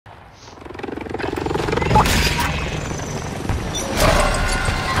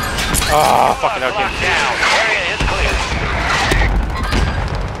Oh, fucking hell, Kim.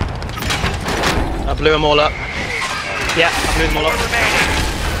 I blew them all up. Yeah, I blew them all up.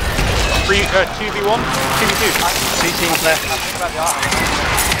 2v1? 2v2? 2 teams left.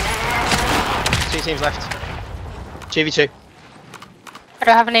 2 teams left. 2v2. I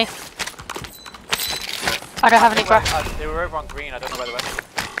don't have any. I don't have any grass. They were over on green, I don't know where they went.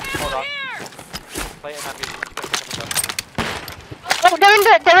 Hold on. Play it and Oh, they're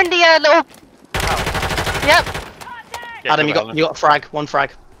in the little... Yep. Yeah, Adam, you got a frag, 1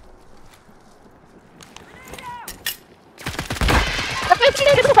 frag.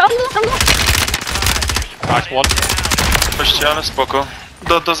 Nice one. Po ścianę, spoko.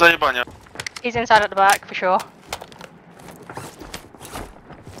 Do zajebania. He's inside at the back, for sure.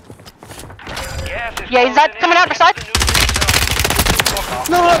 Yeah, he's that coming out the side.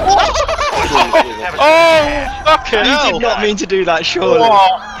 No! Oh, fucking hell! You did not mean to do that, surely.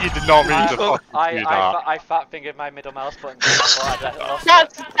 What? You did not mean to fucking do that. I fat fingered my middle mouse button.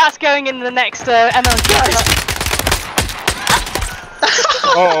 That's going in the next MLG.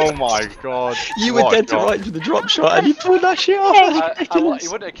 Oh my god. You were dead to right for the drop shot and you pulled that shit off. He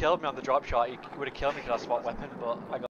wouldn't have killed me on the drop shot, he would have killed me because I swapped weapon, but I got